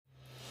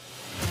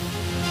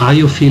Are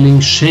you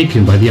feeling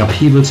shaken by the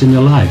upheavals in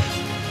your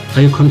life?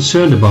 Are you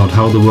concerned about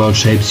how the world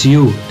shapes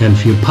you and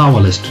feel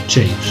powerless to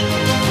change?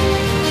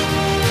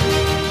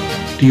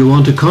 Do you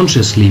want to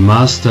consciously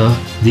master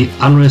the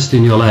unrest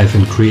in your life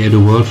and create a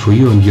world for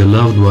you and your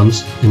loved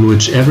ones in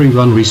which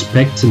everyone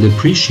respects and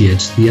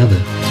appreciates the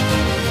other?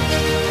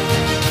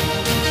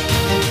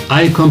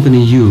 I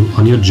accompany you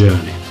on your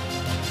journey.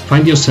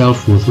 Find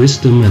yourself with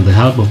wisdom and the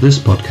help of this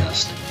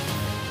podcast.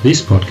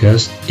 This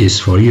podcast is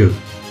for you.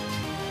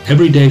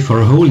 Every day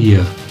for a whole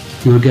year,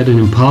 you will get an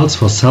impulse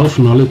for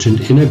self-knowledge and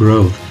inner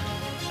growth.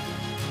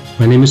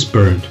 My name is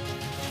Bernd,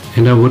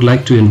 and I would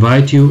like to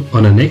invite you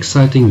on an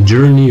exciting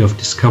journey of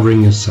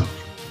discovering yourself.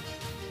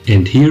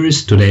 And here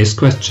is today's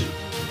question.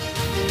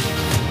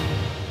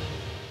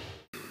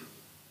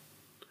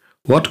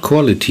 What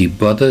quality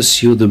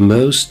bothers you the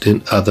most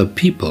in other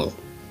people?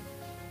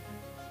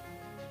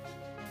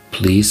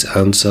 Please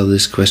answer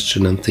this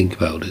question and think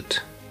about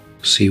it.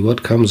 See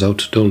what comes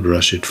out, don't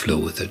rush it, flow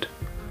with it.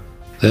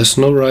 There's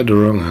no right or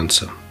wrong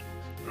answer.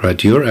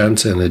 Write your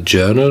answer in a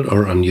journal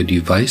or on your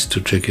device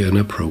to track your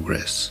inner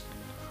progress.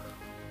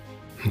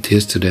 And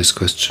here's today's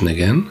question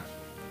again.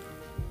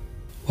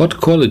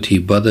 What quality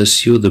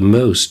bothers you the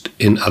most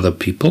in other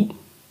people?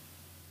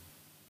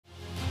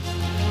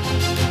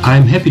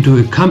 I'm happy to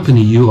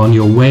accompany you on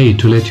your way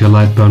to let your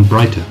light burn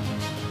brighter.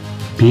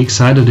 Be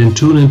excited and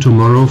tune in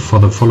tomorrow for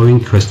the following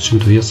question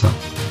to yourself.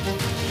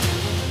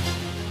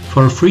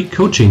 For a free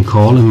coaching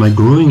call and my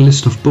growing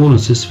list of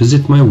bonuses,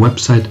 visit my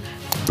website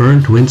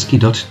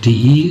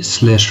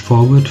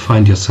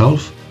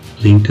berndwinski.de/forward-find-yourself,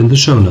 linked in the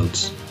show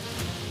notes.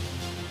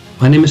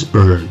 My name is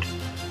Bernd.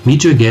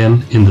 Meet you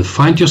again in the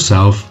Find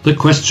Yourself, the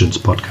Questions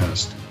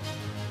podcast.